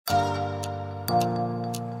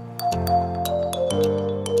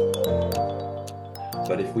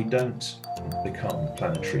But if we don't become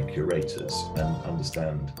planetary curators and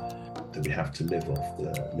understand that we have to live off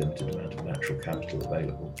the limited amount of natural capital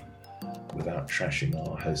available without trashing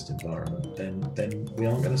our host environment, then we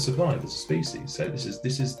aren't going to survive as a species. So this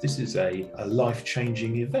is a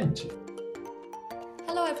life-changing event.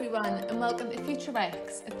 Hello everyone and welcome to Future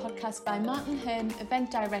X, a podcast by Martin Hearn,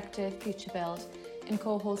 Event Director at FutureBuild, and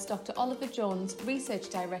co-host Dr. Oliver Jones, Research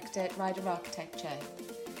Director at Ryder Architecture.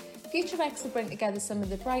 Future X will bring together some of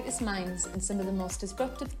the brightest minds and some of the most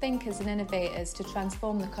disruptive thinkers and innovators to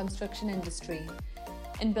transform the construction industry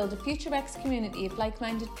and build a Future X community of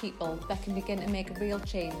like-minded people that can begin to make a real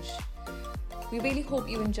change. We really hope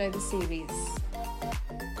you enjoy the series.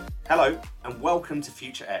 Hello and welcome to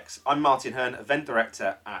Future X. I'm Martin Hearn, Event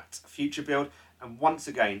Director at FutureBuild, and once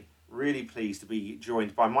again, really pleased to be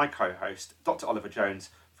joined by my co-host, Dr. Oliver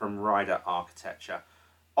Jones from Ryder Architecture.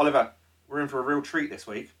 Oliver, we're in for a real treat this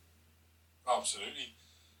week. Absolutely.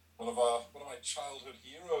 One of my childhood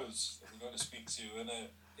heroes that we're going to speak to, an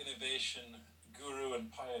innovation guru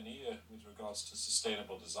and pioneer with regards to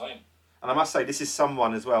sustainable design. And I must say, this is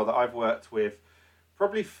someone as well that I've worked with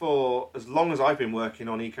probably for as long as I've been working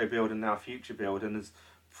on EcoBuild and now FutureBuild, and has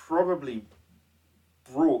probably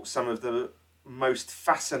brought some of the most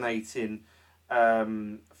fascinating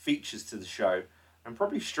features to the show, and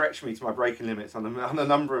probably stretched me to my breaking limits on a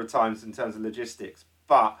number of times in terms of logistics.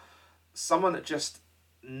 But someone that just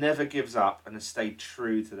never gives up and has stayed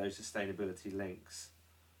true to those sustainability links.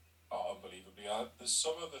 Oh, unbelievably. There's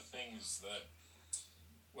some of the things that,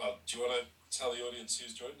 well, do you want to tell the audience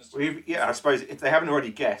who's joined us? I suppose if they haven't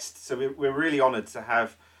already guessed, so we're really honoured to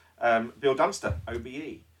have Bill Dunster,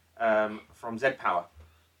 OBE, from Z Power.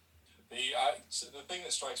 So the thing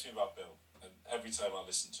that strikes me about Bill, and every time I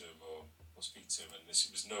listen to him or speak to him, and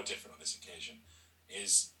this was no different on this occasion,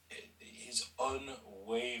 is his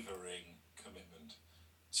unwavering commitment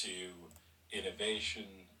to innovation,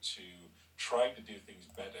 to trying to do things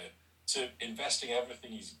better, to investing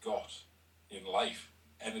everything he's got in life,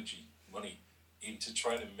 energy, money, into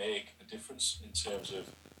trying to make a difference in terms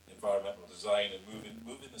of environmental design and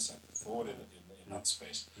moving the sector forward in that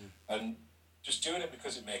space. And just doing it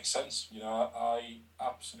because it makes sense. You know, I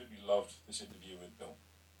absolutely loved this interview with Bill.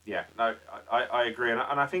 Yeah, no, I agree. And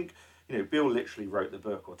I think, you know, Bill literally wrote the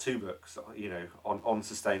book, or two books, you know, on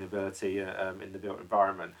sustainability in the built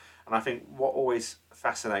environment. And I think what always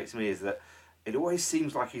fascinates me is that it always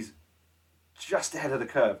seems like he's just ahead of the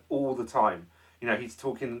curve all the time. You know, he's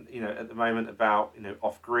talking, you know, at the moment about, you know,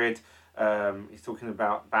 off-grid. He's talking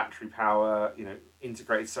about battery power, you know,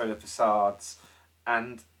 integrated solar facades.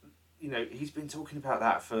 And, you know, he's been talking about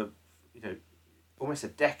that for, you know, almost a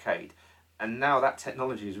decade. And now that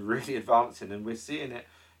technology is really advancing, and we're seeing it,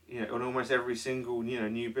 you know, on almost every single, you know,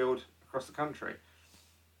 new build across the country.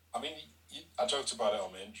 I mean, I joked about it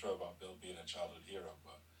on my intro about Bill being a childhood hero,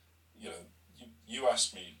 but, you know, you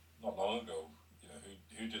asked me not long ago, you know,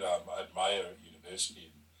 who did I admire at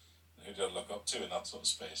university and who did I look up to in that sort of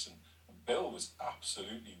space, and Bill was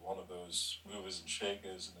absolutely one of those movers and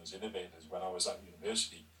shakers and those innovators when I was at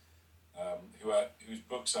university, whose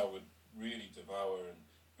books I would really devour and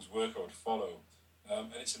whose work I would follow,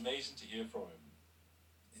 and it's amazing to hear from him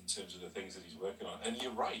in terms of the things that he's working on. And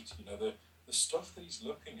you're right, you know, the stuff that he's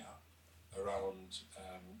looking at around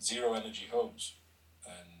zero energy homes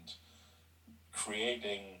and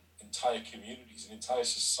creating entire communities and entire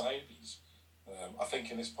societies. I think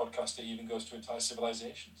in this podcast it even goes to entire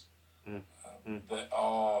civilizations that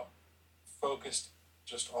are focused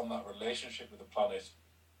just on that relationship with the planet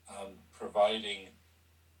and providing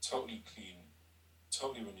totally clean,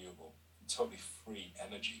 totally renewable, totally free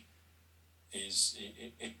energy. It's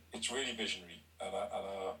really visionary, and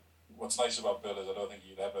what's nice about Bill is I don't think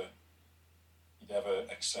he'd ever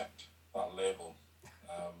accept that label,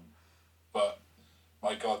 but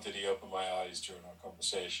my God, did he open my eyes during our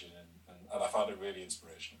conversation, and I found it really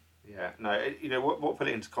inspirational. Yeah, no, you know, what put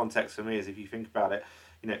it into context for me is, if you think about it,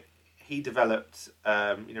 you know, he developed,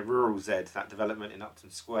 you know, Rural Z, that development in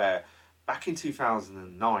Upton Square, back in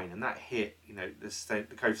 2009, and that hit, you know, the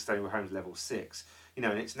Code for Sustainable Homes level 6, you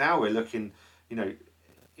know, and it's now we're looking, you know,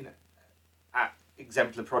 at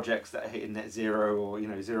exemplar projects that are hitting net zero or, you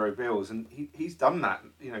know, zero bills, and he's done that,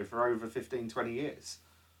 you know, for over 15, 20 years.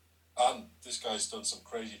 And this guy's done some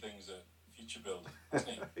crazy things at FutureBuild,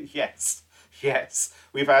 hasn't he? Yes.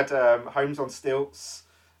 We've had Homes on Stilts.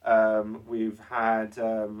 We've had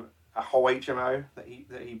a whole HMO that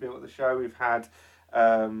he built at the show. We've had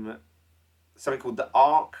something called the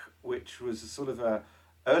Ark, which was a sort of a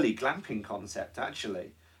early glamping concept,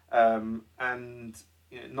 actually. And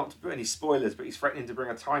you know, not to put any spoilers, but he's threatening to bring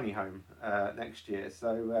a tiny home next year.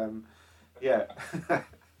 So Yeah.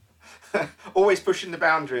 Always pushing the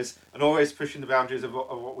boundaries and always pushing the boundaries of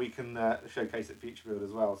what we can showcase at Future Build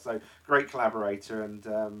as well. So great collaborator and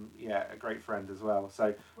a great friend as well.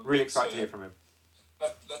 So really excited to hear from him.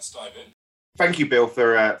 Let's dive in. Thank you, Bill,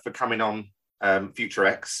 for coming on Future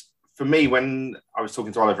X. For me, when I was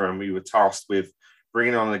talking to Oliver and we were tasked with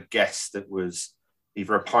bringing on a guest that was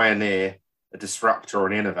either a pioneer, a disruptor, or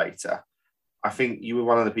an innovator, I think you were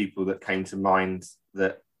one of the people that came to mind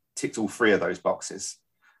that ticked all three of those boxes.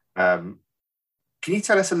 Can you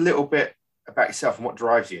tell us a little bit about yourself and what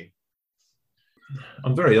drives you?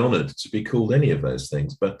 I'm very honoured to be called any of those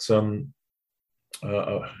things, but I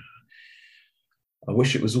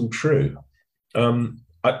wish it was all true.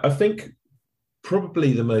 I think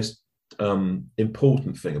probably the most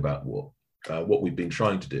important thing about what we've been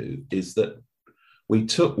trying to do is that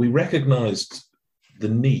we recognised the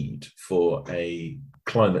need for a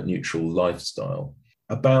climate neutral lifestyle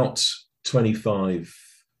about 25,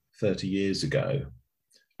 30 years ago,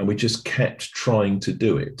 and we just kept trying to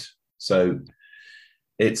do it. So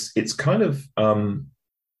it's kind of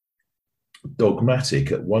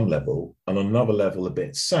dogmatic at one level, and on another level a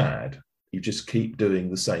bit sad. You just keep doing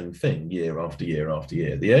the same thing year after year after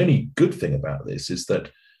year. The only good thing about this is that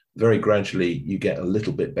very gradually you get a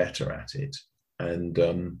little bit better at it. And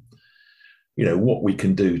what we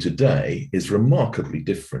can do today is remarkably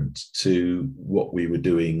different to what we were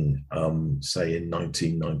doing, say, in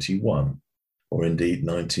 1991, or indeed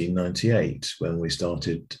 1998, when we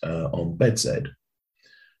started on BedZed.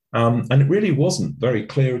 And it really wasn't very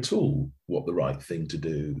clear at all what the right thing to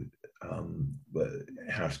do,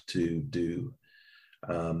 have to do,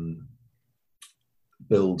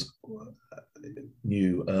 build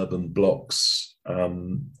new urban blocks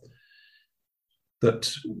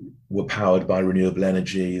that were powered by renewable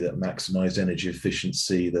energy, that maximized energy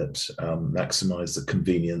efficiency, that maximized the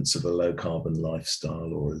convenience of a low carbon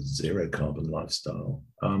lifestyle or a zero carbon lifestyle.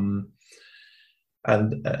 There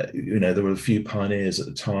were a few pioneers at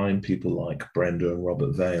the time, people like Brenda and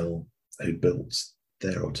Robert Vale, who built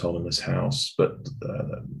their autonomous house, but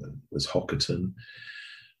was Hockerton.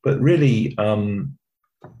 But really,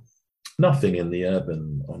 nothing in the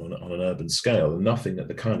urban on an urban scale, and nothing at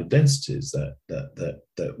the kind of densities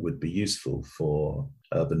that would be useful for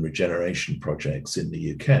urban regeneration projects in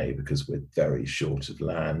the UK, because we're very short of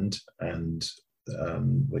land, and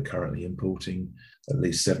we're currently importing at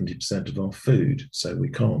least 70% of our food. So we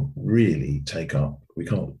can't really we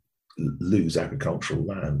can't lose agricultural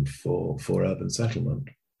land for urban settlement.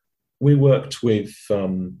 We worked with,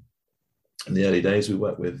 in the early days, we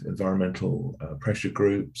worked with environmental pressure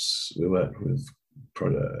groups. We worked with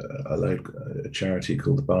a charity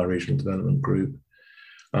called the Bioregional Development Group.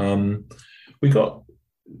 We got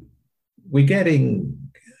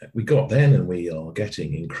then, and we are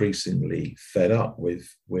getting increasingly fed up with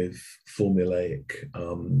formulaic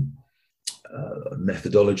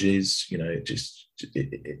methodologies.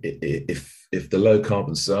 If the low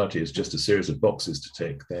carbon society is just a series of boxes to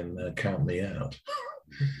tick, then count me out.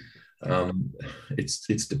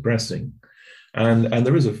 It's depressing, and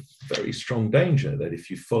there is a very strong danger that if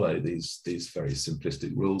you follow these very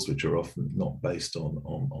simplistic rules, which are often not based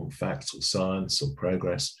on facts or science or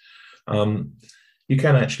progress, you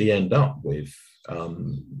can actually end up with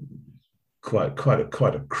quite a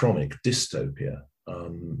chronic dystopia,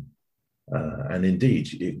 and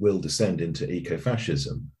indeed it will descend into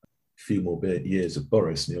ecofascism. A few more years of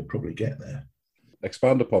Boris and you'll probably get there.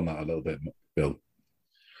 Expand upon that a little bit, Bill.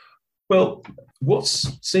 Well, what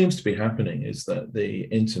seems to be happening is that the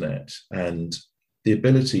internet and the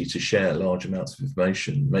ability to share large amounts of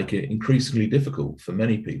information make it increasingly difficult for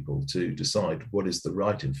many people to decide what is the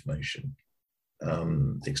right information.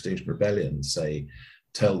 Extinction Rebellion say,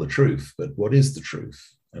 tell the truth, but what is the truth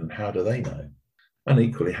and how do they know? And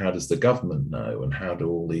equally, how does the government know, and how do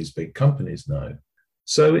all these big companies know?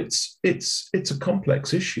 So it's a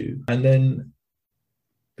complex issue. And then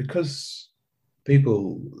because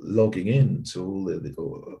people logging in to all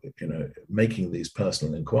making these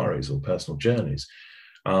personal inquiries or personal journeys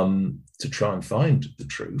to try and find the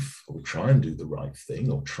truth, or try and do the right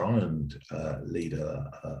thing, or try and lead a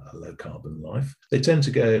low carbon life, they tend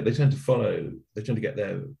to get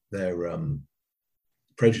their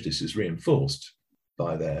prejudices reinforced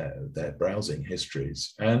by their browsing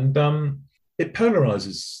histories, and it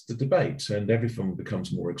polarizes the debate, and everything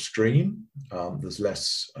becomes more extreme. There's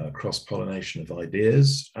less cross-pollination of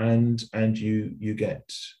ideas, and you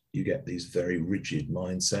get these very rigid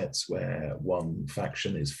mindsets where one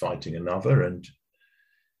faction is fighting another, and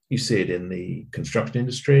you see it in the construction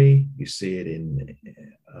industry, you see it in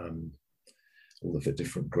all of the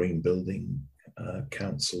different green building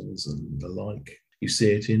councils and the like. You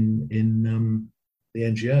see it in the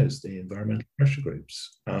NGOs, the environmental pressure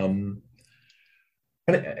groups. And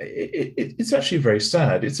it's actually very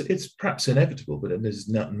sad. It's perhaps inevitable, but it is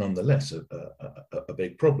nonetheless a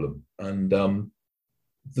big problem. And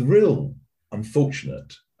the real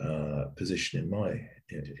unfortunate position in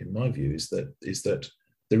my view is that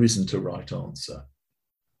there isn't a right answer,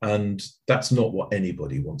 and that's not what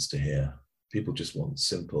anybody wants to hear. People just want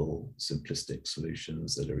simplistic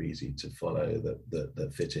solutions that are easy to follow,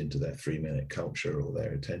 that fit into their 3-minute culture or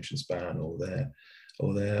their attention span or their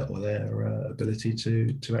ability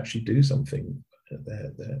to actually do something,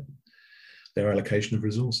 their allocation of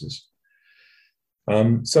resources.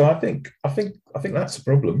 So I think that's a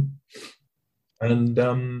problem. And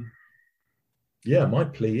my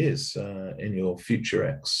plea is in your Future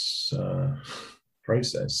X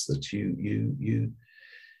process that you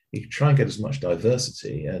try and get as much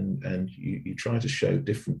diversity, and you try to show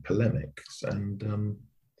different polemics, and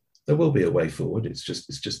there will be a way forward. It's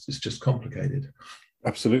just complicated.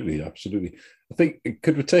 Absolutely. I think,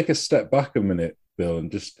 could we take a step back a minute, Bill,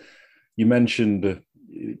 and you mentioned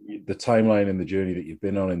the timeline and the journey that you've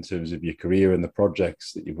been on in terms of your career and the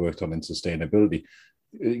projects that you've worked on in sustainability.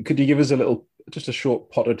 Could you give us just a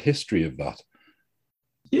short potted history of that?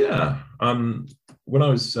 Yeah. When I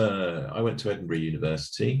went to Edinburgh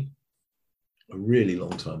University a really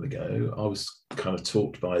long time ago, I was kind of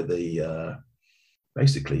taught by the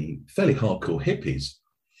basically fairly hardcore hippies.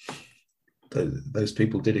 Those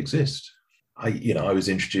people did exist. I was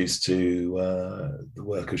introduced to the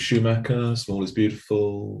work of Schumacher, Small is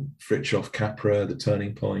Beautiful, Fritjof Capra, The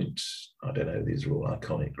Turning Point. I don't know, these are all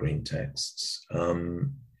iconic green texts.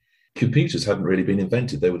 Computers hadn't really been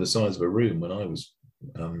invented. They were the size of a room when I was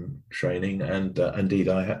training, and indeed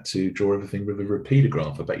I had to draw everything with a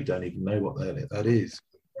rapidograph. I bet you don't even know what that is.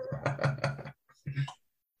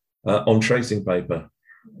 On tracing paper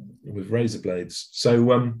with razor blades.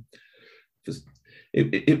 So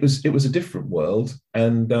it was a different world,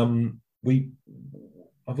 and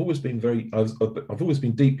I've always been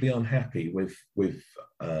deeply unhappy with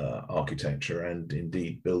architecture and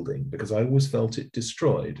indeed building, because I always felt it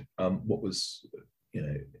destroyed what was,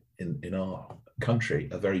 in our country,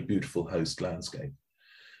 a very beautiful host landscape.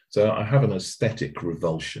 So I have an aesthetic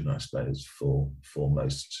revulsion, I suppose, for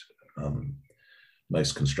most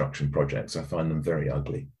construction projects. I find them very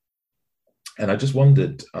ugly, and I just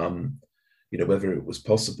wondered, whether it was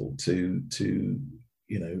possible to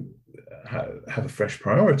have a fresh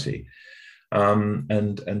priority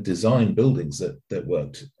and design buildings that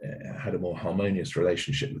worked, had a more harmonious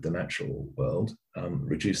relationship with the natural world,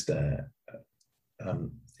 reduced their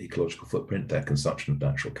ecological footprint, their consumption of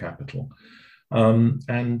natural capital,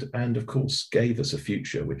 and of course gave us a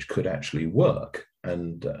future which could actually work.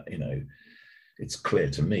 And it's clear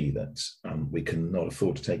to me that we cannot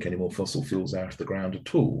afford to take any more fossil fuels out of the ground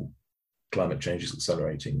at all. Climate change is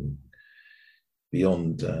accelerating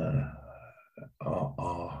beyond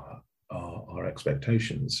our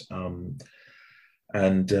expectations, and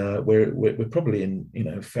we're probably in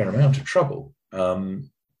a fair amount of trouble.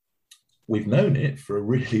 We've known it for a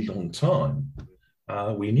really long time.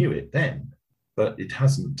 We knew it then, but it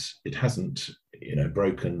hasn't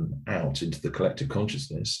broken out into the collective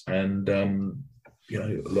consciousness. And a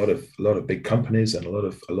lot of big companies and a lot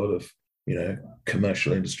of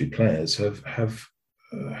commercial industry players have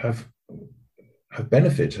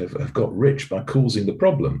got rich by causing the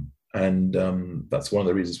problem. And that's one of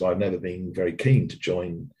the reasons why I've never been very keen to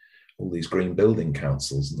join all these green building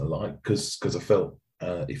councils and the like, because I felt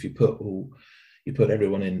if you put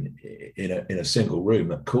everyone in a single room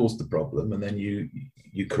that caused the problem, and then you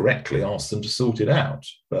correctly ask them to sort it out,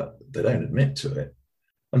 but they don't admit to it.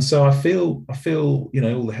 And so I feel all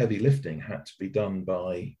the heavy lifting had to be done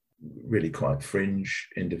by really quite fringe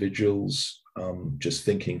individuals, just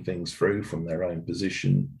thinking things through from their own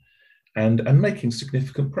position and making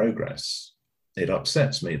significant progress. It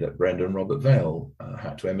upsets me that Brenda and Robert Vale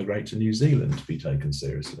had to emigrate to New Zealand to be taken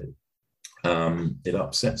seriously. It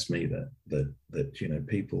upsets me that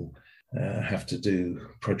people have to do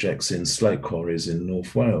projects in slate quarries in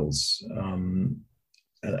North Wales and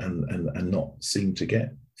not seem to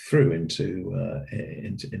get through into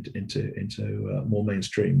a more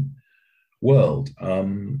mainstream world.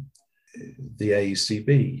 The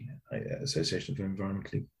AECB, Association of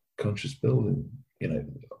Environmentally Conscious Building,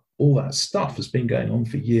 all that stuff has been going on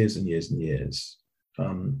for years and years and years.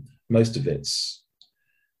 Most of it's,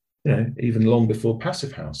 even long before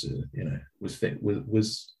Passive House, was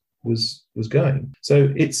going.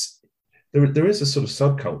 So there is a sort of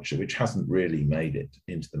subculture which hasn't really made it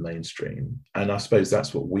into the mainstream. And I suppose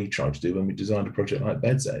that's what we tried to do when we designed a project like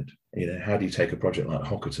BedZ. How do you take a project like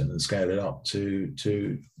Hockerton and scale it up to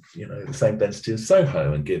the same density as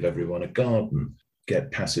Soho and give everyone a garden,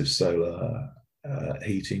 get passive solar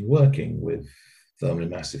heating working with thermally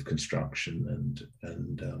massive construction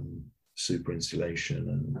and super insulation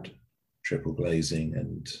and triple glazing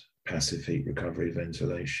and passive heat recovery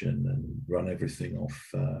ventilation, and run everything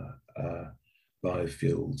off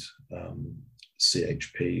biofueled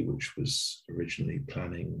CHP, which was originally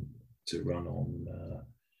planning to run on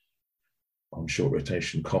short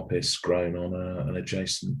rotation coppice grown on an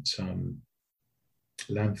adjacent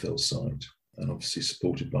landfill site, and obviously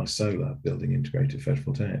supported by solar, building integrated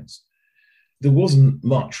photovoltaics. There wasn't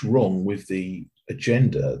much wrong with the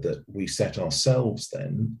agenda that we set ourselves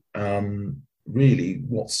then. Really,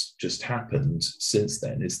 what's just happened since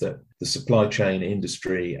then is that the supply chain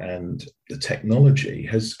industry and the technology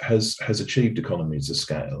has achieved economies of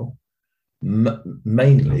scale,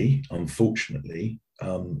 mainly, unfortunately,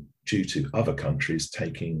 due to other countries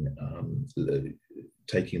taking the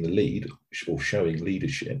lead or showing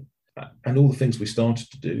leadership. And all the things we started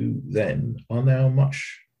to do then are now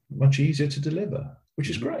much easier to deliver,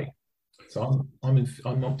 which is great. So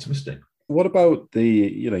I'm optimistic. What about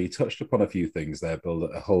you touched upon a few things there, Bill,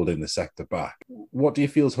 that are holding the sector back. What do you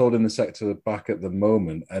feel is holding the sector back at the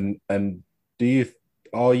moment? And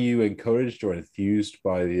are you encouraged or enthused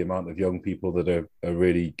by the amount of young people that are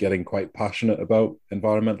really getting quite passionate about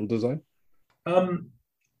environmental design?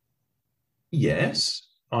 Yes,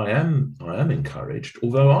 I am encouraged,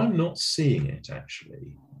 although I'm not seeing it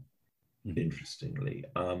actually. Interestingly,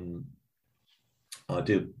 I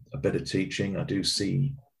do a bit of teaching. I do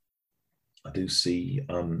see the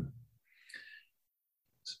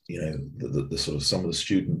sort of some of the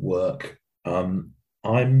student work. I'll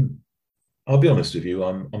be honest with you,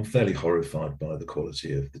 I'm fairly horrified by the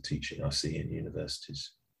quality of the teaching I see in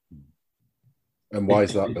universities. And why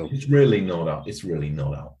is that, Bill? It's really not up. It's really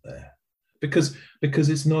not up there, because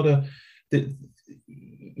it's not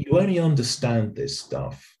you only understand this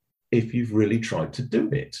stuff if you've really tried to do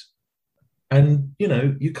it. And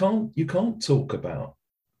you can't talk about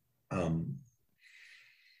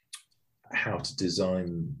how to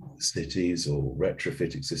design cities or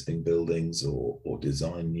retrofit existing buildings or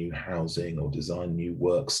design new housing or design new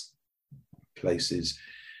works places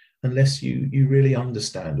unless you really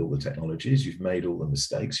understand all the technologies. You've made all the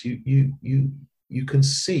mistakes. You can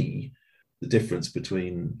see the difference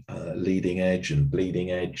between leading edge and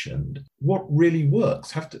bleeding edge and what really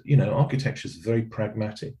works. Architecture is a very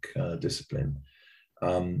pragmatic discipline.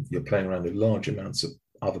 You're playing around with large amounts of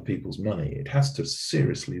other people's money. It has to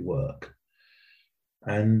seriously work.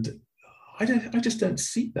 And I just don't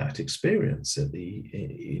see that experience at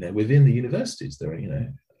within the universities. There are,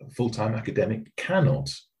 a full-time academic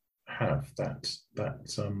cannot have that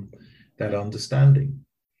understanding.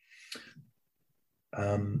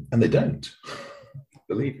 And they don't.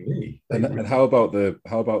 Believe me. And how about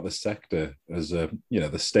the sector as the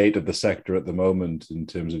state of the sector at the moment in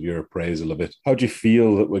terms of your appraisal of it? How do you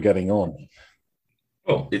feel that we're getting on?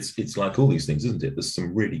 Well, it's like all these things, isn't it? There's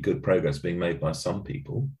some really good progress being made by some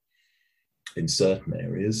people in certain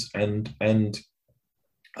areas, and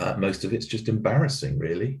most of it's just embarrassing,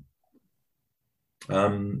 really. If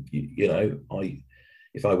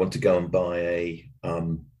I want to go and buy a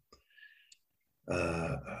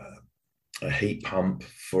heat pump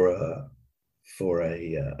for a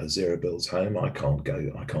zero bills home, I can't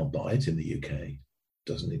buy it in the UK. It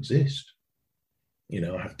doesn't exist.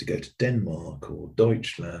 I have to go to Denmark or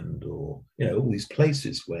Deutschland or all these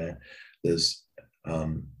places where there's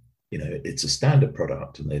it's a standard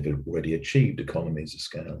product and they've already achieved economies of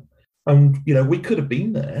scale. And we could have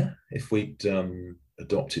been there if we'd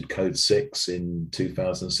adopted Code 6 in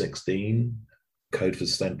 2016. Code for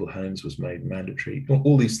Sustainable Homes was made mandatory.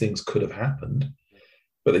 All these things could have happened,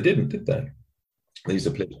 but they didn't, did they? These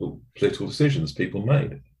are political decisions people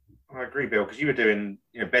made. I agree, Bill, because you were doing,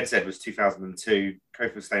 BedZ was 2002,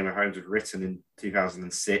 Code for Sustainable Homes was written in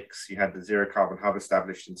 2006. You had the Zero Carbon Hub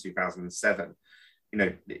established in 2007.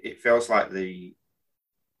 It feels like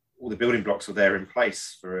all the building blocks are there in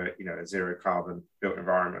place for a zero carbon built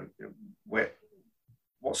environment. What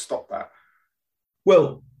stopped that?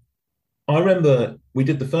 Well, I remember we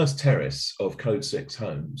did the first terrace of Code 6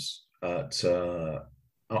 homes at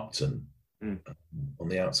Upton, on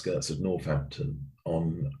the outskirts of Northampton,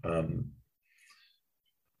 on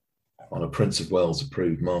a Prince of Wales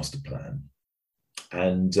approved master plan,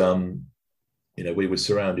 and we were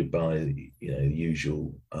surrounded by the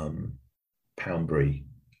usual Poundbury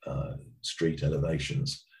street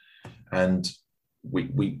elevations, And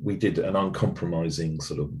we did an uncompromising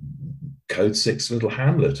sort of Code 6 little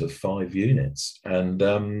hamlet of 5 units. And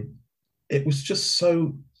it was just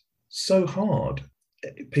so hard.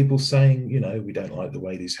 People saying, we don't like the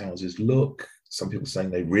way these houses look. Some people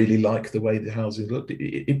saying they really like the way the houses looked.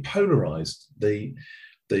 It polarized the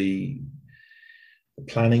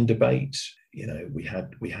planning debate. We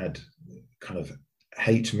had kind of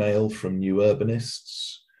hate mail from new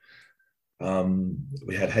urbanists.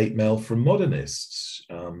 We had hate mail from modernists.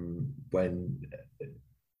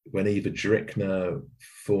 When Eva Drickner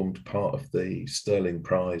formed part of the Sterling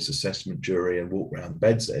Prize assessment jury and walked around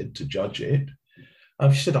Bedshead to judge it,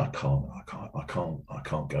 she said, I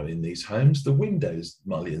can't go in these homes. The windows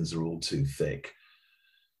mullions are all too thick.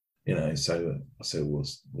 So I said, well,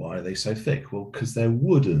 why are they so thick? Well, because they're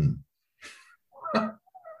wooden.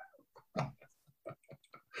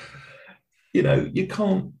 You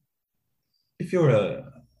can't, if you're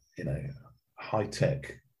a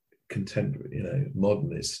high-tech contemporary,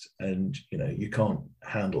 modernist, and you can't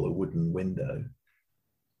handle a wooden window,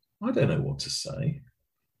 I don't know what to say.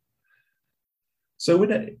 So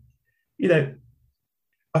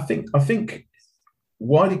I think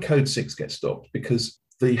why did Code 6 get stopped? Because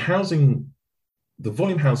the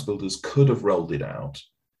volume house builders could have rolled it out.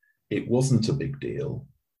 It wasn't a big deal,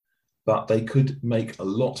 but they could make a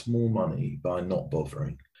lot more money by not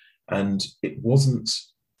bothering. And it wasn't,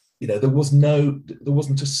 there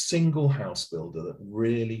wasn't a single house builder that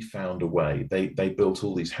really found a way. They built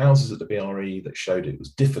all these houses at the BRE that showed it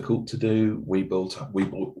was difficult to do. We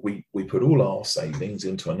put all our savings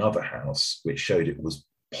into another house, which showed it was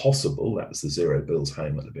possible. That was the Zero Bills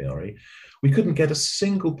home at the BRE. We couldn't get a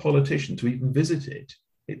single politician to even visit it.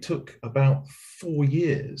 It took about 4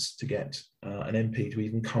 years to get an MP to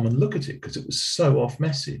even come and look at it because it was so off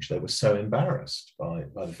message. They were so embarrassed by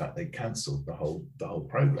the fact they cancelled the whole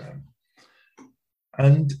programme.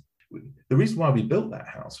 And the reason why we built that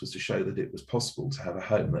house was to show that it was possible to have a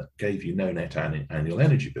home that gave you no net annual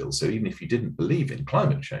energy bill. So even if you didn't believe in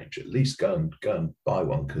climate change, at least go and buy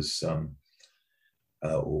one because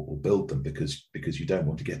or build them because you don't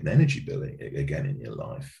want to get an energy bill again in your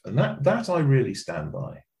life. And that I really stand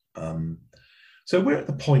by. So we're at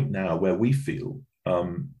the point now where we feel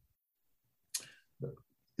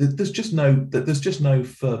there's just no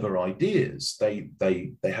further ideas. They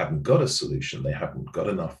haven't got a solution. They haven't got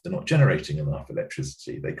enough. They're not generating enough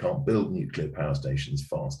electricity. They can't build nuclear power stations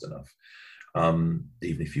fast enough. Even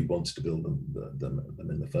if you wanted to build them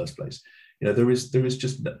in the first place, there is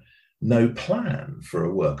just no plan for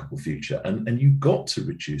a workable future. And you've got to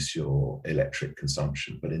reduce your electric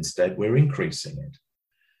consumption, but instead we're increasing it.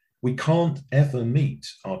 We can't ever meet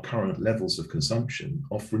our current levels of consumption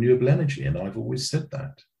of renewable energy. And I've always said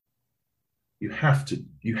that. You have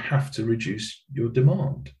to reduce your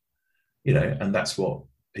demand, and that's what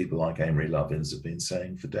people like Amory Lovins have been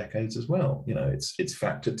saying for decades as well. It's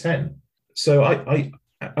factor 10. So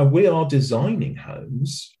we are designing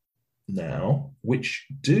homes now which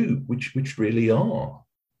really are,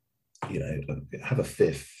 have a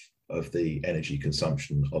fifth of the energy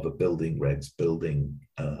consumption of a building regs building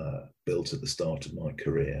built at the start of my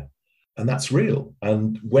career. And that's real.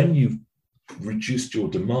 And when you've reduced your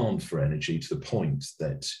demand for energy to the point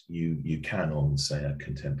that you can on, say, a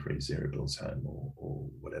contemporary Zero Bills home or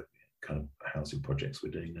whatever kind of housing projects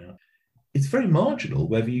we're doing now, it's very marginal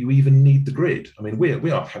whether you even need the grid. I mean,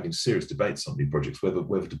 we are having serious debates on new projects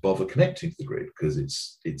whether to bother connecting to the grid because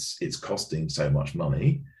it's costing so much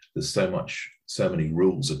money. There's so many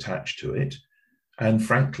rules attached to it, and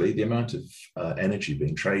frankly, the amount of energy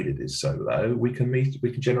being traded is so low. We can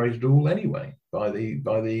generate it all anyway by the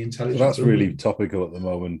intelligence. So that's really topical at the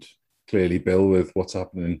moment. Clearly, Bill, with what's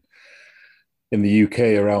happening in the UK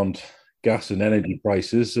around gas and energy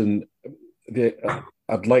prices, and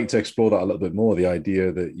I'd like to explore that a little bit more. The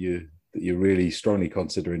idea that you're really strongly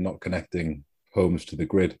considering not connecting homes to the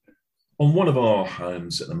grid. On one of our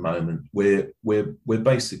homes at the moment, we're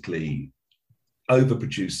basically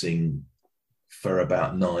overproducing for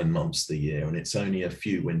about 9 months of the year, and it's only a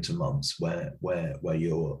few winter months where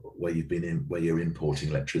you're importing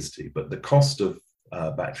electricity. But the cost of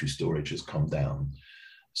battery storage has come down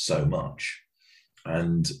so much,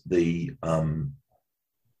 and the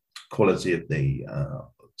quality of the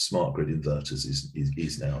smart grid inverters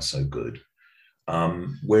is now so good.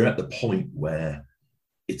 We're at the point where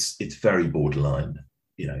it's very borderline.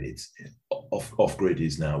 It's off grid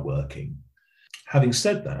is now working. Having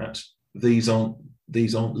said that, these aren't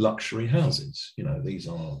luxury houses. These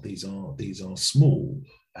are small,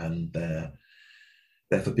 and they're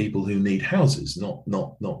for people who need houses, not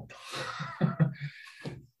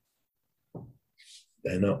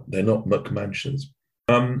They're not McMansions.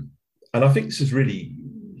 And I think this is really,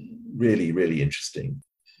 really, really interesting.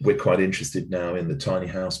 We're quite interested now in the tiny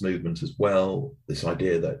house movement as well. This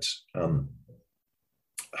idea that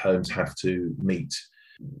homes have to meet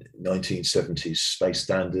 1970s space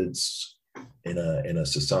standards in a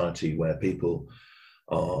society where people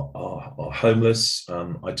are homeless.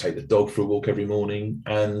 I take the dog for a walk every morning,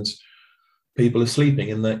 and people are sleeping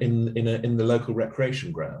in the local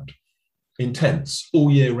recreation ground in tents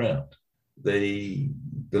all year round. The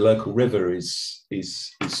local river is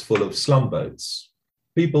full of slum boats.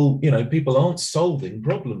 People aren't solving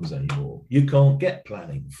problems anymore. You can't get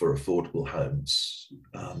planning for affordable homes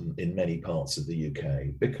in many parts of the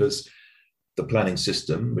UK because the planning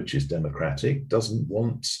system, which is democratic, doesn't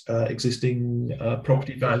want existing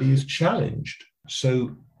property values challenged.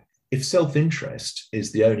 So if self-interest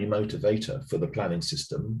is the only motivator for the planning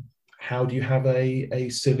system, how do you have a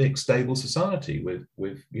civic, stable society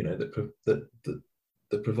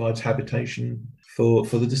that provides habitation for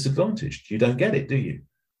the disadvantaged? You don't get it, do you?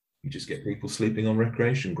 You just get people sleeping on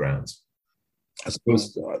recreation grounds. I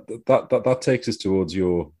suppose that takes us towards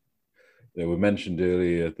your. We mentioned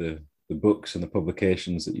earlier the books and the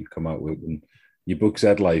publications that you've come out with, and your book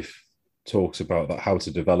Z Life talks about that, how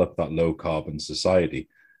to develop that low carbon society.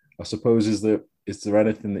 I suppose is there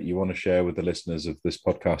anything that you want to share with the listeners of this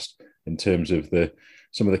podcast in terms of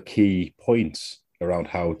some of the key points around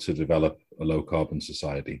how to develop a low carbon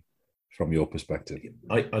society from your perspective?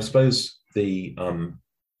 I suppose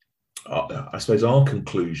our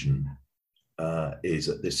conclusion is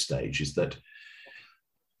at this stage is that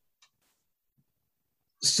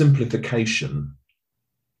simplification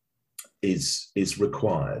is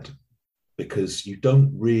required, because you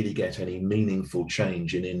don't really get any meaningful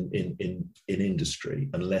change in industry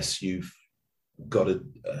unless you've got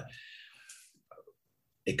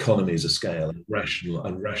economies of scale and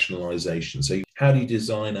rationalization. So how do you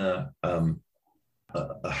design a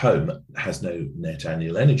home that has no net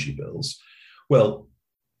annual energy bills? Well,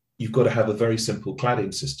 you've got to have a very simple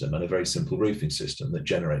cladding system and a very simple roofing system that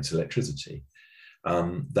generates electricity.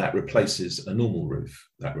 That replaces a normal roof,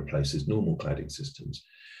 that replaces normal cladding systems.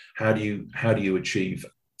 How do you achieve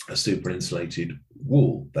a super insulated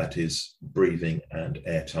wall that is breathing and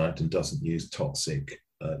airtight and doesn't use toxic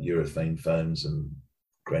urethane foams and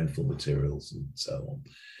Grenfell materials and so on?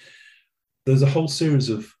 There's a whole series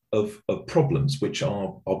of problems which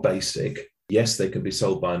are basic. Yes, they can be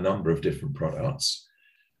solved by a number of different products.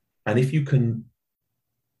 And if you can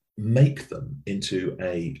make them into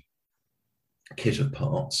a kit of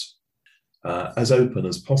parts as open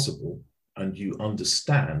as possible, and you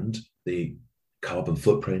understand the carbon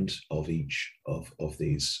footprint of each of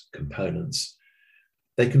these components,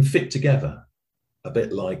 they can fit together a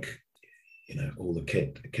bit like, all the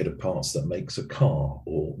kit of parts that makes a car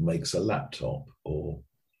or makes a laptop.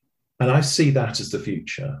 And I see that as the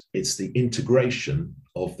future. It's the integration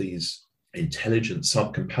of these intelligent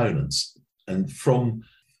subcomponents, and from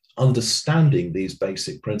understanding these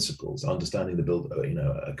basic principles, understanding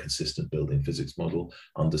a consistent building physics model,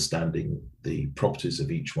 understanding the properties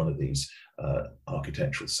of each one of these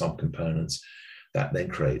architectural subcomponents, that then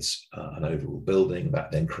creates an overall building,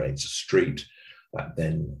 that then creates a street, that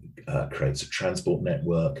then creates a transport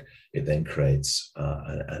network, it then creates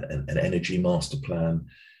an energy master plan,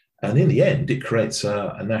 and in the end, it creates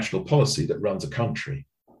a national policy that runs a country.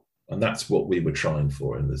 And that's what we were trying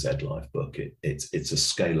for in the Z Life book. It's a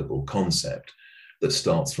scalable concept that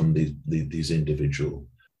starts from these individual,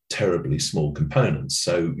 terribly small components.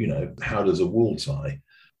 So, how does a wall tie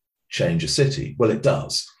change a city? Well, it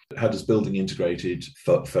does. How does building integrated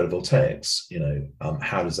photovoltaics,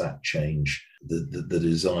 how does that change the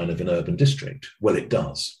design of an urban district? Well, it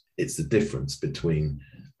does. It's the difference between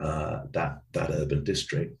that urban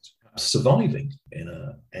district surviving in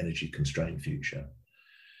an energy constrained future.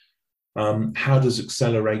 How does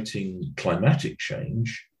accelerating climatic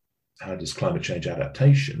change, how does climate change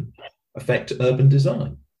adaptation affect urban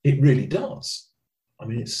design? It really does. I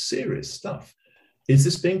mean, it's serious stuff. Is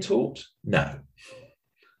this being taught? No.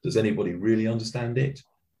 Does anybody really understand it?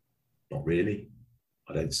 Not really.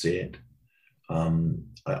 I don't see it.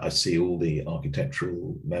 I see all the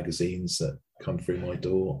architectural magazines that come through my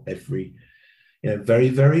door every, very,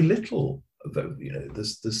 very little.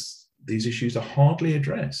 These issues are hardly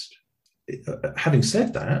addressed. Having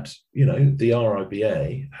said that, the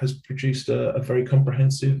RIBA has produced a very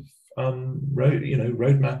comprehensive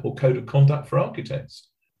roadmap or code of conduct for architects.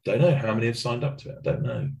 Don't know how many have signed up to it. I don't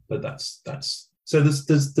know, but that's so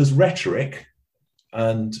there's rhetoric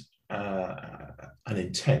and an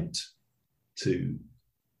intent to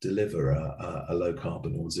deliver a low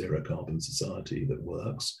carbon or zero carbon society that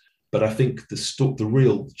works. But I think the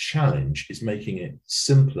real challenge is making it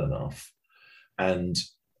simple enough and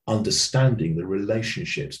understanding the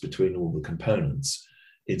relationships between all the components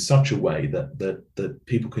in such a way that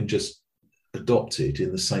people can just adopt it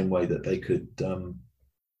in the same way that they could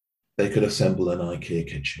assemble an IKEA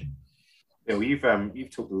kitchen. Bill, you've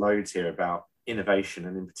talked loads here about innovation,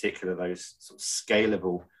 and in particular those sort of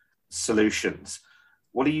scalable solutions.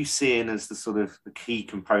 What are you seeing as the sort of the key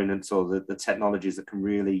components or the technologies that can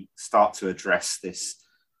really start to address this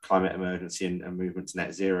climate emergency and movement to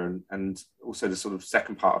net zero? And also the sort of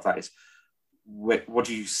second part of that is, what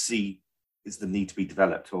do you see is the need to be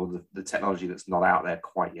developed, or the technology that's not out there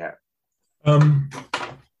quite yet?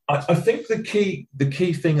 I think the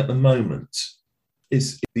key thing at the moment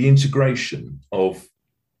is the integration of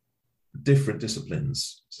different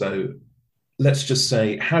disciplines. So let's just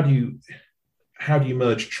say, how do you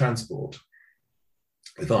merge transport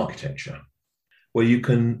with architecture? Well, you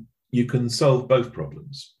can solve both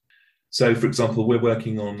problems. So, for example, we're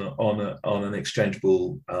working on an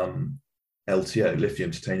exchangeable LTO,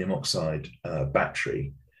 lithium titanium oxide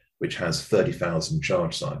battery, which has 30,000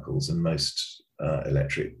 charge cycles, and most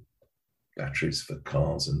electric batteries for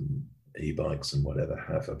cars and e-bikes and whatever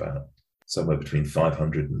have about somewhere between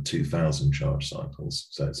 500 and 2,000 charge cycles.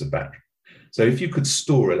 So it's a battery. So if you could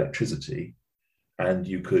store electricity and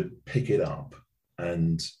you could pick it up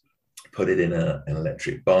and put it in an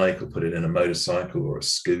electric bike, or put it in a motorcycle or a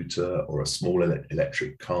scooter or a small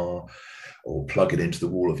electric car, or plug it into the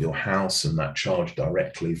wall of your house and that charge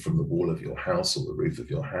directly from the wall of your house or the roof of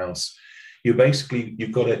your house, you've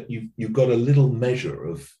got a little measure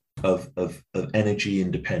of energy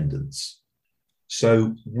independence.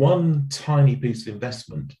 So one tiny piece of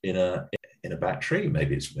investment in a battery,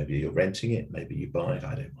 maybe you're renting it, maybe you buy it,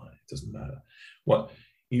 I don't mind, it doesn't matter.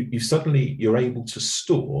 You're able to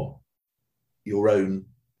store your own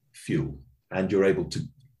fuel, and you're able to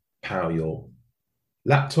power your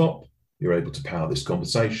laptop, you're able to power this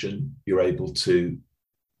conversation, you're able to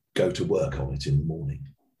go to work on it in the morning.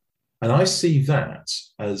 And I see that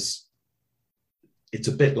as, it's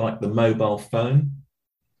a bit like the mobile phone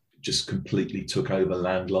just completely took over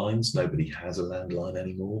landlines. Nobody has a landline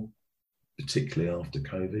anymore, particularly after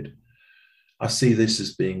COVID. I see this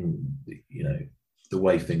as being, the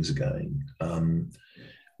way things are going.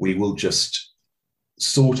 We will just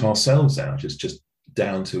sort ourselves out. It's just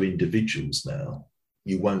down to individuals now.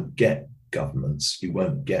 You won't get governments, you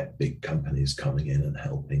won't get big companies coming in and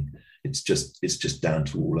helping. It's just down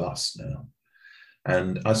to all us now.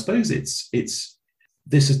 And I suppose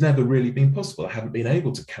this has never really been possible. I haven't been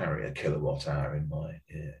able to carry a kilowatt hour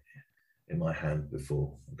in my hand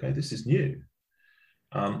before. Okay, this is new.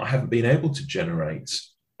 I haven't been able to generate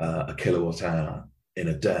a kilowatt hour in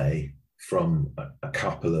a day from a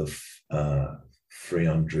couple of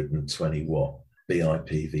 320 watt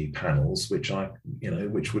BIPV panels, which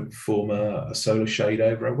would form a solar shade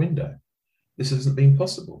over a window. This hasn't been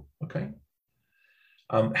possible. Okay,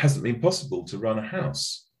 hasn't been possible to run a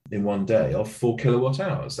house in one day of 4 kilowatt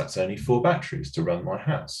hours. That's only 4 batteries to run my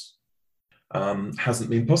house. Hasn't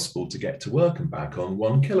been possible to get to work and back on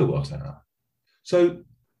 1 kilowatt hour. So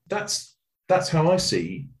that's how I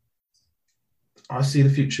see the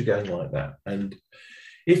future going like that. And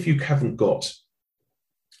if you haven't got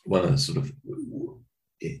one of the sort of,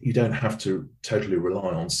 you don't have to totally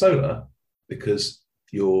rely on solar, because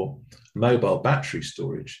your mobile battery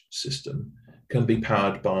storage system can be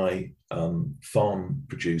powered by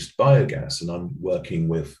farm-produced biogas. And I'm working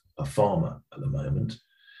with a farmer at the moment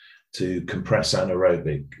to compress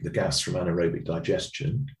the gas from anaerobic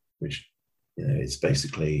digestion, which it's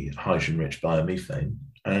basically hydrogen-rich biomethane,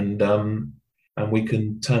 and we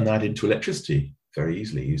can turn that into electricity very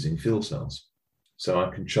easily using fuel cells. So I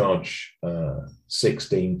can charge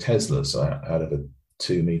 16 Teslas out of a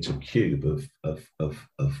 2-meter cube of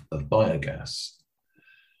biogas.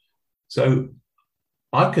 So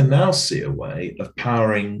I can now see a way of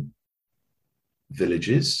powering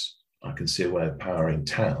villages. I can see a way of powering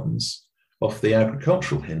towns off the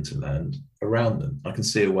agricultural hinterland around them. I can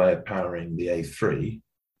see a way of powering the A3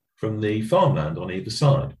 from the farmland on either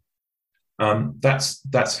side.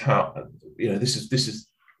 That's how, this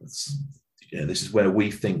is where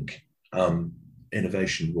we think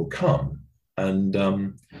innovation will come. And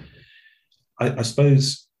I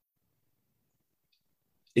suppose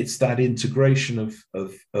it's that integration of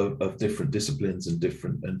different disciplines and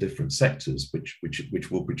different sectors which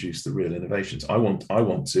will produce the real innovations. I want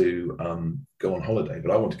to go on holiday,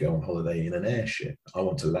 but I want to go on holiday in an airship. I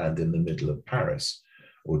want to land in the middle of Paris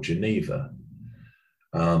or Geneva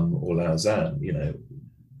or Lausanne.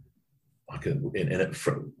 I can in it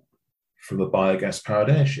from a biogas powered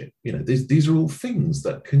airship. These are all things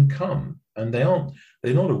that can come, and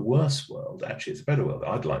they're not a worse world. Actually, it's a better world.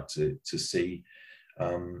 I'd like to see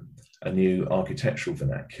a new architectural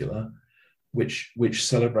vernacular which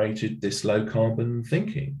celebrated this low carbon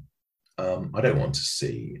thinking. I don't want to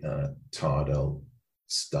see tired old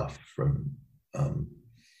stuff from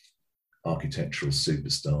architectural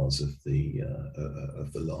superstars of the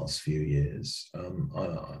last few years.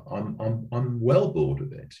 I'm well bored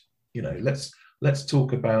of it. Let's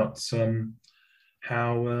talk about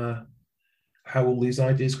how all these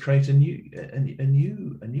ideas create a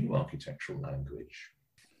new architectural language.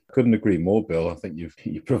 Couldn't agree more, Bill. I think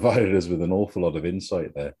you've provided us with an awful lot of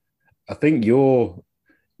insight there. I think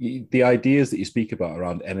the ideas that you speak about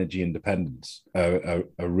around energy independence are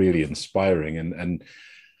really inspiring, and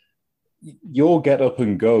your get up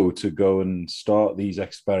and go and start these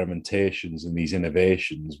experimentations and these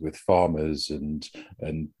innovations with farmers and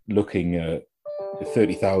looking at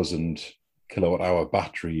 30,000 kilowatt hour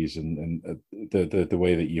batteries and the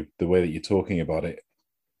way that you're talking about it.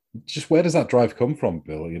 Just where does that drive come from,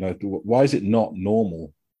 Bill? Why is it not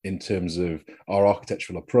normal in terms of our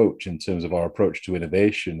architectural approach, in terms of our approach to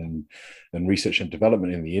innovation and research and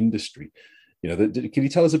development in the industry? Can you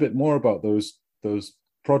tell us a bit more about those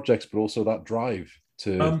projects, but also that drive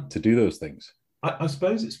to do those things? I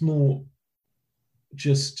suppose it's more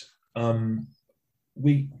just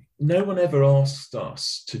no one ever asked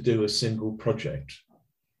us to do a single project.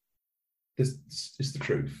 This is the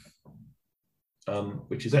truth,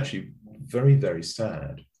 which is actually very, very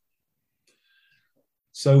sad.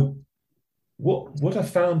 So what I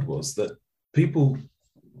found was that people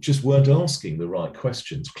just weren't asking the right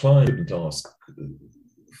questions. Clients didn't ask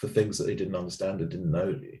for things that they didn't understand or didn't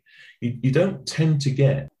know. You don't tend to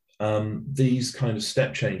get these kind of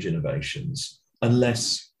step change innovations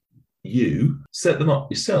unless you set them up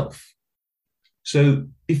yourself. So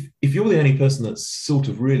if you're the only person that's sort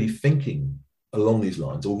of really thinking along these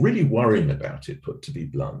lines or really worrying about it, put to be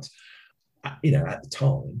blunt, at the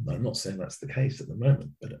time, I'm not saying that's the case at the moment,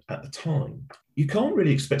 but at the time, you can't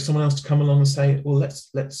really expect someone else to come along and say, well, let's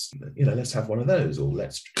have one of those, or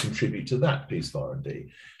let's contribute to that piece of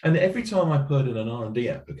R&D. And every time I put in an R&D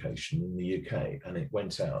application in the UK and it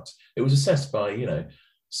went out, it was assessed by,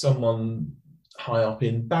 someone high up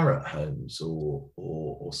in Barratt Homes or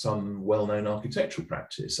some well-known architectural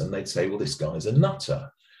practice. And they'd say, well, this guy's a nutter.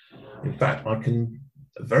 In fact,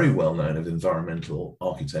 very well known of environmental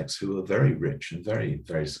architects who are very rich and very,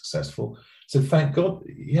 very successful. So thank God,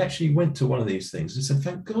 he actually went to one of these things and said,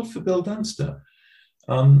 thank God for Bill Dunster.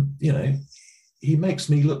 He makes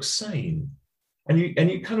me look sane. And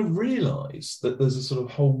you kind of realize that there's a sort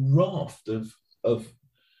of whole raft of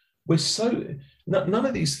none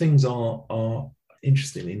of these things are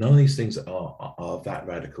interestingly, none of these things are that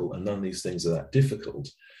radical, and none of these things are that difficult.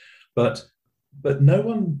 But no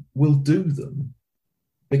one will do them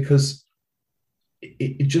because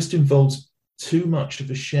it just involves too much of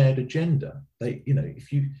a shared agenda. It's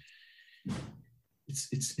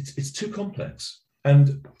too complex.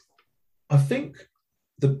 And I think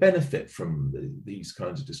the benefit from these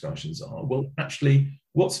kinds of discussions are, well, actually,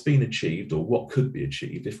 what's been achieved or what could be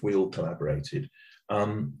achieved if we all collaborated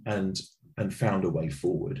and found a way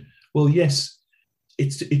forward? Well, yes,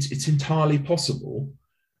 it's entirely possible,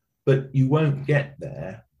 but you won't get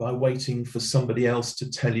there by waiting for somebody else to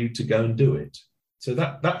tell you to go and do it. So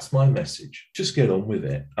that's my message. Just get on with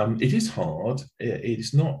it. It is hard.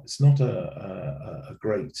 It's not a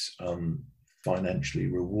great financially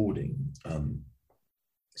rewarding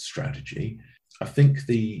strategy. I think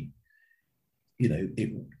it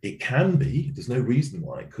can be. There's no reason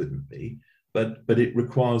why it couldn't be, but it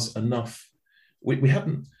requires enough. We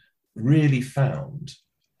haven't really found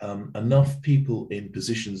enough people in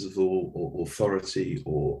positions of authority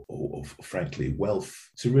or frankly wealth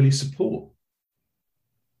to really support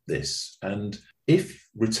this. And if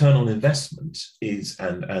return on investment is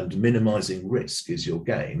and minimizing risk is your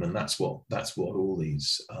game, and that's what all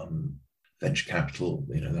these venture capital,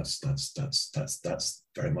 that's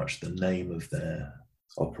very much the name of their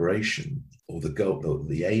operation or the goal or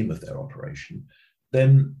the aim of their operation,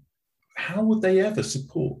 then how would they ever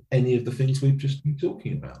support any of the things we've just been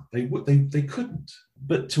talking about? They couldn't.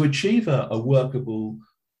 But to achieve a workable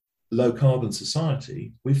low carbon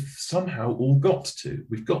society, we've somehow all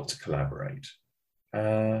we've got to collaborate.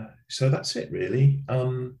 So that's it really.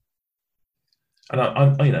 And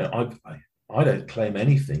I don't claim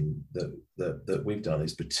anything that we've done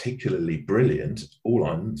is particularly brilliant. All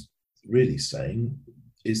I'm really saying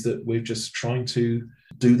is that we're just trying to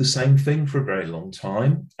do the same thing for a very long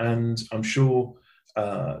time. And I'm sure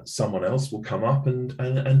someone else will come up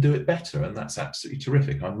and do it better, and that's absolutely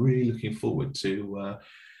terrific. I'm really looking forward to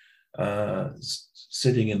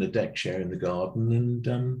sitting in the deck chair in the garden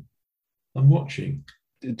and watching.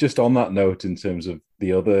 Just on that note, in terms of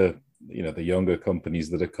the other, the younger companies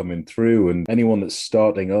that are coming through, and anyone that's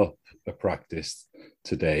starting up a practice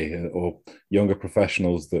today, or younger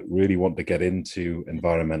professionals that really want to get into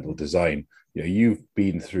environmental design, you've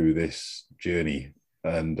been through this journey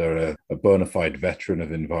and are a bona fide veteran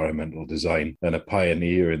of environmental design and a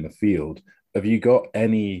pioneer in the field. Have you got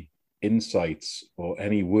any insights or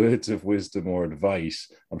any words of wisdom or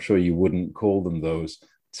advice? I'm sure you wouldn't call them those,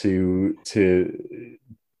 to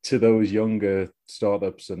those younger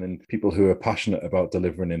startups and then people who are passionate about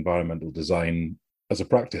delivering environmental design as a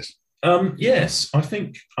practice? Yes, I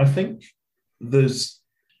think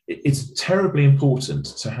it's terribly important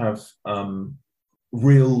to have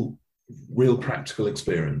real practical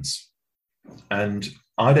experience, and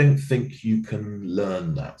I don't think you can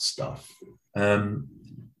learn that stuff.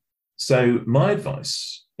 So my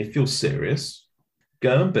advice, if you're serious,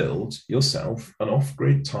 go and build yourself an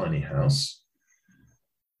off-grid tiny house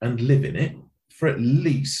and live in it for at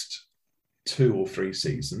least 2 or 3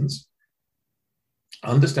 seasons.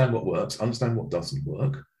 Understand what works, understand what doesn't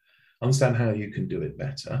work, understand how you can do it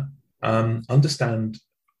better, understand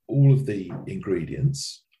all of the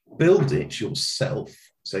ingredients, build it yourself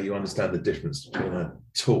so you understand the difference between a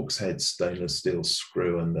Torx head stainless steel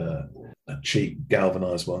screw and a cheap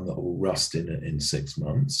galvanized one that will rust in 6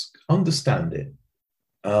 months. Understand it.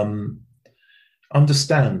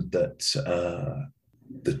 Understand that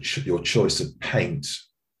your choice of paint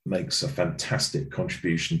makes a fantastic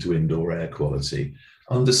contribution to indoor air quality.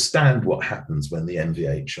 Understand what happens when the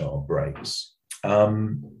NVHR breaks.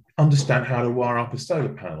 Understand how to wire up a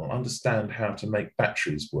solar panel. Understand how to make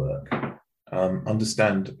batteries work.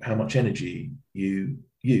 Understand how much energy you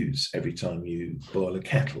use every time you boil a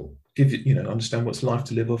kettle. Understand what it's like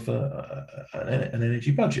to live off an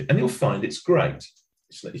energy budget, and you'll find it's great.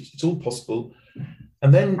 It's all possible,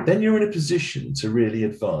 and then you're in a position to really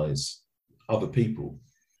advise other people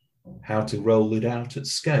how to roll it out at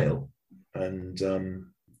scale, and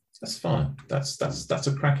that's fine. That's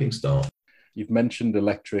a cracking start. You've mentioned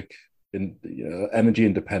electric and energy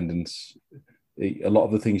independence. A lot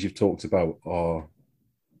of the things you've talked about are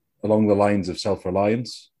along the lines of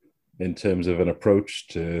self-reliance in terms of an approach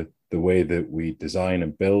to the way that we design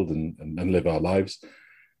and build and live our lives.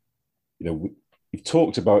 You've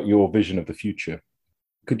talked about your vision of the future.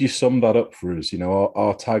 Could you sum that up for us?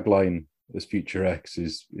 Our tagline as Future X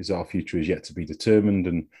is our future is yet to be determined.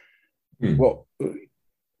 And what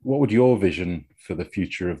would your vision for the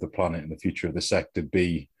future of the planet and the future of the sector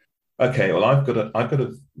be? Okay, well,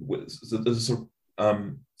 there's a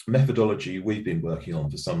methodology we've been working on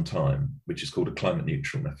for some time, which is called a climate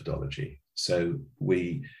neutral methodology. So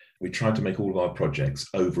we try to make all of our projects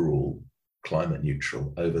overall climate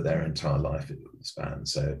neutral over their entire life span.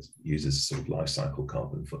 So it uses a sort of life cycle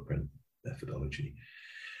carbon footprint methodology.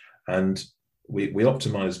 And we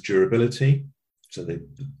optimize durability, so the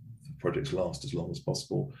projects last as long as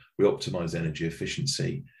possible. We optimize energy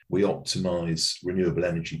efficiency. We optimize renewable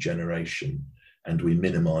energy generation, and we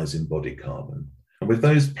minimize embodied carbon. And with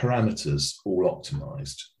those parameters all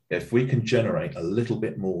optimized, if we can generate a little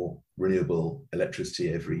bit more renewable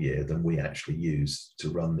electricity every year than we actually use to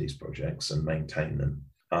run these projects and maintain them,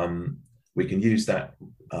 we can use that,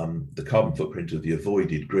 the carbon footprint of the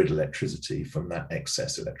avoided grid electricity from that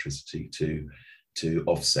excess electricity to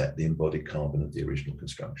offset the embodied carbon of the original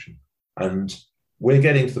construction. And we're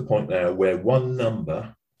getting to the point now where one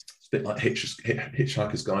number, it's a bit like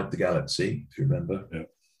Hitchhiker's Guide to the Galaxy, if you remember.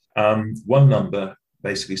 Yeah. One number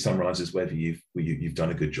basically summarizes whether you've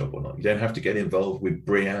done a good job or not. You don't have to get involved with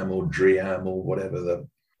BREEAM or DREAM or whatever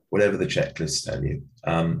the checklists tell you.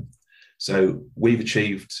 So we've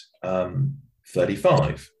achieved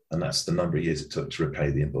 35, and that's the number of years it took to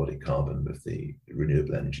repay the embodied carbon of the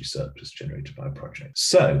renewable energy surplus generated by a project.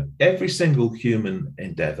 So every single human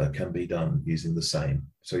endeavor can be done using the same.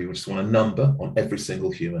 So you just want a number on every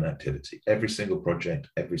single human activity, every single project,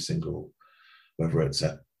 every single, whether it's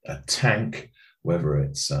a tank, whether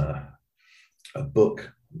it's a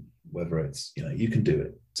book, whether it's, you can do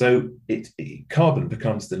it. So carbon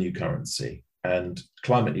becomes the new currency, and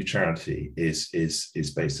climate neutrality is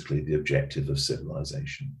basically the objective of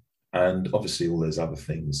civilization. And obviously all those other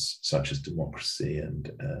things such as democracy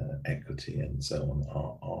and equity and so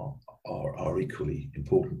on are equally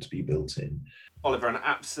important to be built in. Oliver, an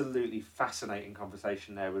absolutely fascinating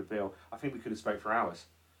conversation there with Bill. I think we could have spoke for hours.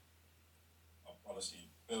 Honestly,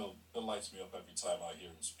 Bill lights me up every time I hear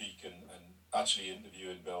him speak, and actually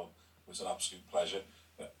interviewing Bill was an absolute pleasure.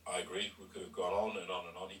 I agree, we could have gone on and on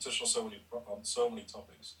and on. He touched on so many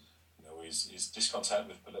topics. You know, his discontent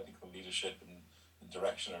with political leadership and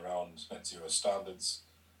direction around net zero standards.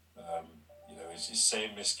 You know, his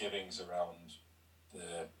same misgivings around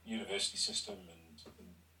the university system and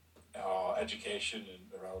our education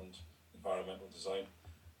and around environmental design.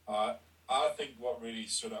 I think what really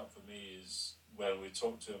stood out for me is when we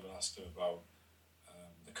talked to him and asked him about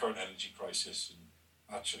the current energy crisis, and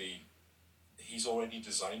actually he's already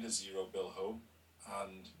designed a zero bill home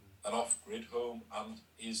and an off-grid home, and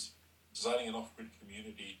is designing an off-grid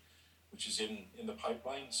community which is in the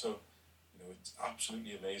pipeline. So, you know, it's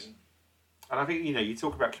absolutely amazing. And I think, you know, you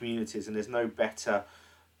talk about communities, and there's no better,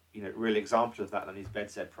 you know, real example of that than his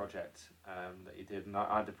BedZ project that he did. And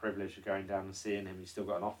I had the privilege of going down and seeing him. He's still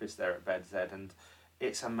got an office there at BedZ, and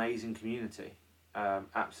it's amazing community.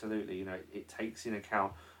 Absolutely, you know, it takes in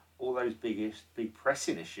account all those big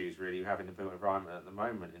pressing issues really we have in the built environment at the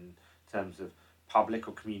moment in terms of public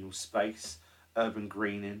or communal space, urban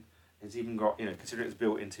greening. It's even got, you know, considering it was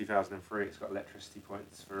built in 2003, it's got electricity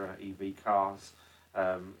points for EV cars.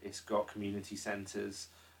 It's got community centres.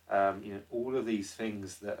 You know, all of these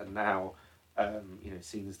things that are now, you know,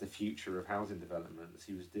 seen as the future of housing developments.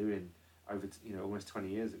 He was doing over, you know, almost 20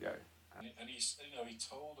 years ago. And he's, you know, he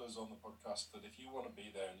told us on the podcast that if you want to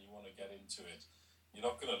be there and you want to get into it, you're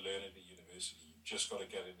not going to learn it at university. You've just got to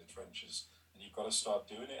get in the trenches and you've got to start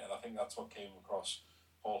doing it. And I think that's what came across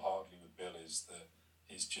wholeheartedly with Bill, is that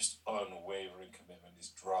his just unwavering commitment, his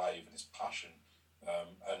drive and his passion.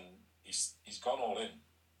 And he's gone all in.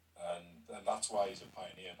 And that's why he's a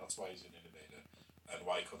pioneer, that's why he's an innovator, and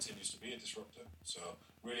why he continues to be a disruptor. So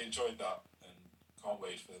really enjoyed that, and can't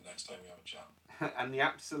wait for the next time we have a chat. And the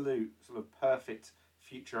absolute sort of perfect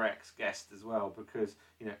Future X guest as well, because,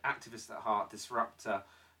 you know, activist at heart, disruptor,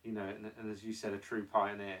 you know, and as you said, a true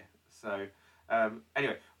pioneer. So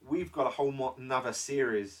anyway, we've got a whole another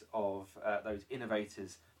series of those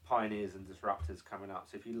innovators, pioneers and disruptors coming up.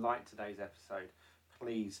 So if you like today's episode,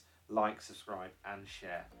 please like, subscribe and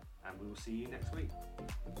share, and we will see you next week.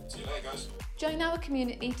 See you later, guys. Join our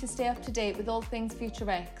community to stay up to date with all things Future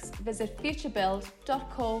X. Visit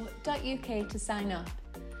futurebuild.co.uk to sign up.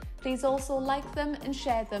 Please also like them and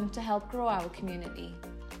share them to help grow our community.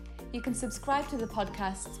 You can subscribe to the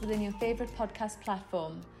podcasts within your favourite podcast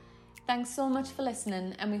platform. Thanks so much for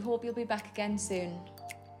listening, and we hope you'll be back again soon.